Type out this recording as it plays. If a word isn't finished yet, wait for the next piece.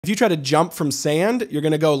If you try to jump from sand, you're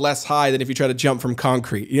going to go less high than if you try to jump from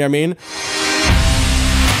concrete. You know what I mean?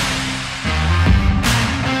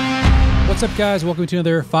 What's up, guys? Welcome to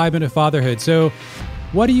another 5-Minute Fatherhood. So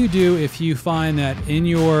what do you do if you find that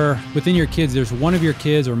within your kids, there's one of your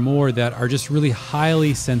kids or more that are just really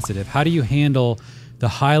highly sensitive? How do you handle the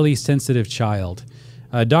highly sensitive child?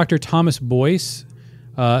 Dr. Thomas Boyce,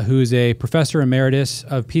 who's a professor emeritus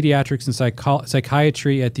of pediatrics and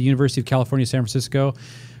psychiatry at the University of California, San Francisco,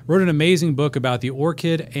 wrote an amazing book about the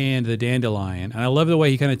orchid and the dandelion. And I love the way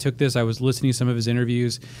he kind of took this. I was listening to some of his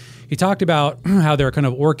interviews. He talked about how there are kind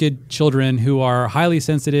of orchid children who are highly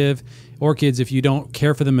sensitive. Orchids, if you don't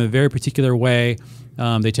care for them in a very particular way,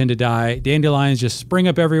 they tend to die. Dandelions just spring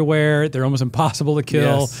up everywhere. They're almost impossible to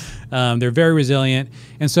kill. Yes. They're very resilient.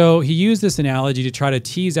 And so he used this analogy to try to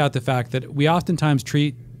tease out the fact that we oftentimes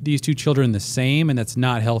treat these two children the same, and that's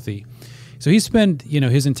not healthy. So he spent,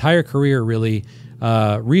 his entire career really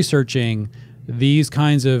researching these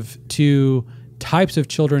kinds of two types of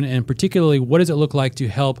children, and particularly what does it look like to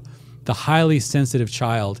help the highly sensitive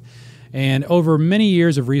child. And over many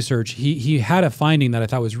years of research, he had a finding that I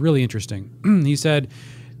thought was really interesting. He said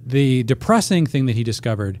the depressing thing that he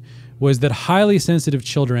discovered was that highly sensitive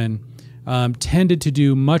children tended to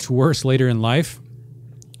do much worse later in life.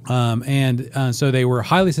 So they were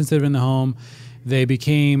highly sensitive in the home. They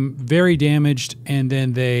became very damaged, and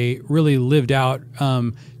then they really lived out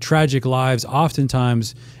tragic lives,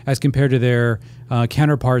 oftentimes as compared to their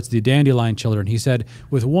counterparts, the dandelion children. He said,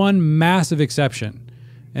 with one massive exception.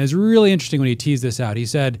 And it's really interesting when he teased this out. He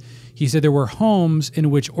said there were homes in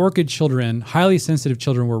which orchid children, highly sensitive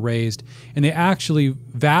children, were raised, and they actually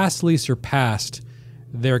vastly surpassed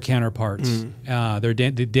their counterparts,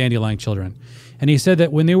 the dandelion children. And he said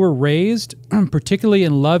that when they were raised, particularly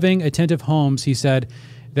in loving, attentive homes, he said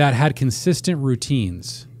that had consistent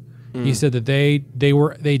routines. He said that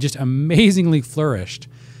they just amazingly flourished.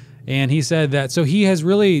 And he said that, so he has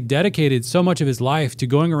really dedicated so much of his life to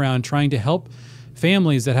going around trying to help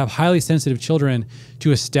families that have highly sensitive children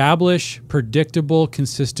to establish predictable,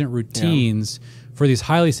 consistent routines for these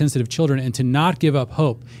highly sensitive children, and to not give up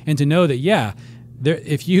hope, and to know that,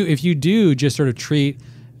 if you do just sort of treat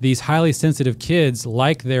these highly sensitive kids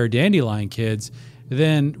like they're dandelion kids,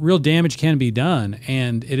 then real damage can be done,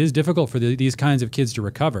 and it is difficult for these kinds of kids to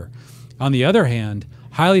recover. On the other hand,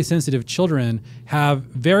 highly sensitive children have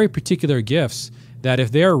very particular gifts that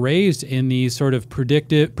if they're raised in these sort of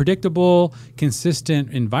predictable,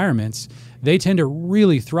 consistent environments, they tend to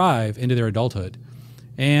really thrive into their adulthood.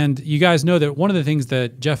 And you guys know that one of the things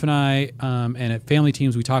that Jeff and I and at family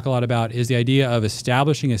teams we talk a lot about is the idea of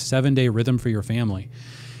establishing a 7-day rhythm for your family.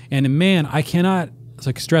 And man, I cannot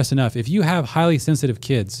stress enough, if you have highly sensitive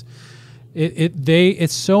kids,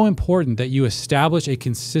 it's so important that you establish a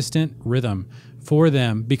consistent rhythm for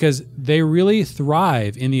them, because they really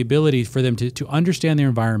thrive in the ability for them to understand their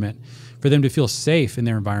environment, for them to feel safe in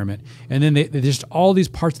their environment. And then they just all these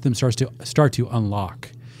parts of them start to unlock.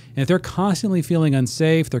 And if they're constantly feeling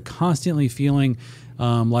unsafe, they're constantly feeling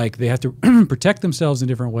like they have to protect themselves in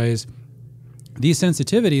different ways, these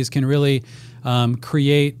sensitivities can really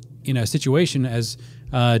create a situation, as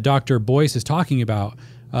Dr. Boyce is talking about,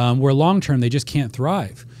 where long-term they just can't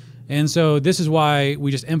thrive. And so this is why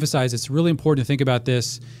we just emphasize it's really important to think about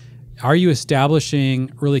this. Are you establishing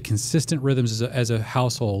really consistent rhythms as a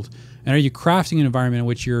household? And are you crafting an environment in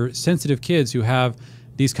which your sensitive kids who have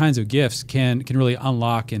these kinds of gifts can really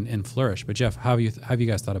unlock and flourish? But Jeff, how have you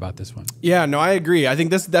guys thought about this one? Yeah, no, I agree. I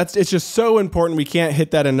think it's just so important. We can't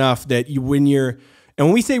hit that enough, that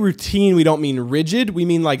when we say routine, we don't mean rigid. We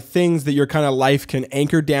mean like things that your kind of life can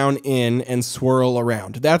anchor down in and swirl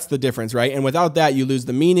around. That's the difference, right? And without that, you lose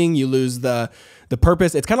the meaning, you lose the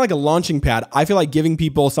purpose. It's kind of like a launching pad. I feel like giving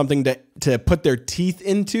people something to put their teeth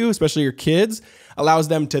into, especially your kids, allows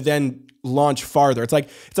them to then launch farther. It's like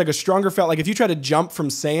a stronger felt. Like if you try to jump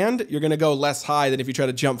from sand, you're going to go less high than if you try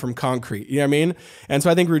to jump from concrete. You know what I mean? And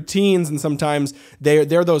so I think routines, and sometimes they're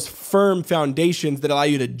those firm foundations that allow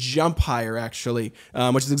you to jump higher, actually,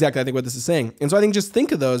 which is exactly, I think, what this is saying. And so I think just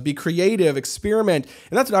think of those, be creative, experiment.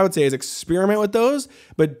 And that's what I would say is experiment with those,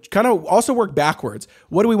 but kind of also work backwards.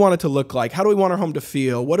 What do we want it to look like? How do we want our home to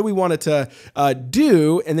feel? What do we want it to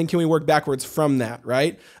do? And then can we work backwards from that,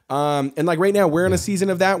 right? And like right now, we're in a season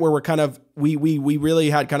of that where we're kind of, we really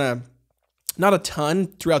had kind of not a ton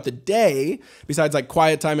throughout the day besides like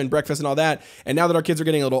quiet time and breakfast and all that. And now that our kids are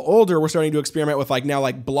getting a little older, we're starting to experiment with like now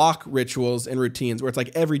like block rituals and routines where it's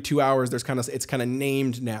like every 2 hours, it's kind of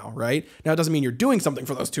named now, right? Now it doesn't mean you're doing something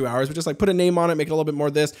for those 2 hours, but just like put a name on it, make it a little bit more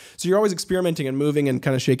of this. So you're always experimenting and moving and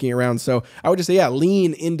kind of shaking around. So I would just say, yeah,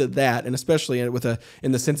 lean into that. And especially in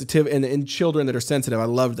the sensitive and in children that are sensitive. I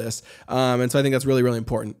love this. And so I think that's really, really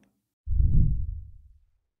important.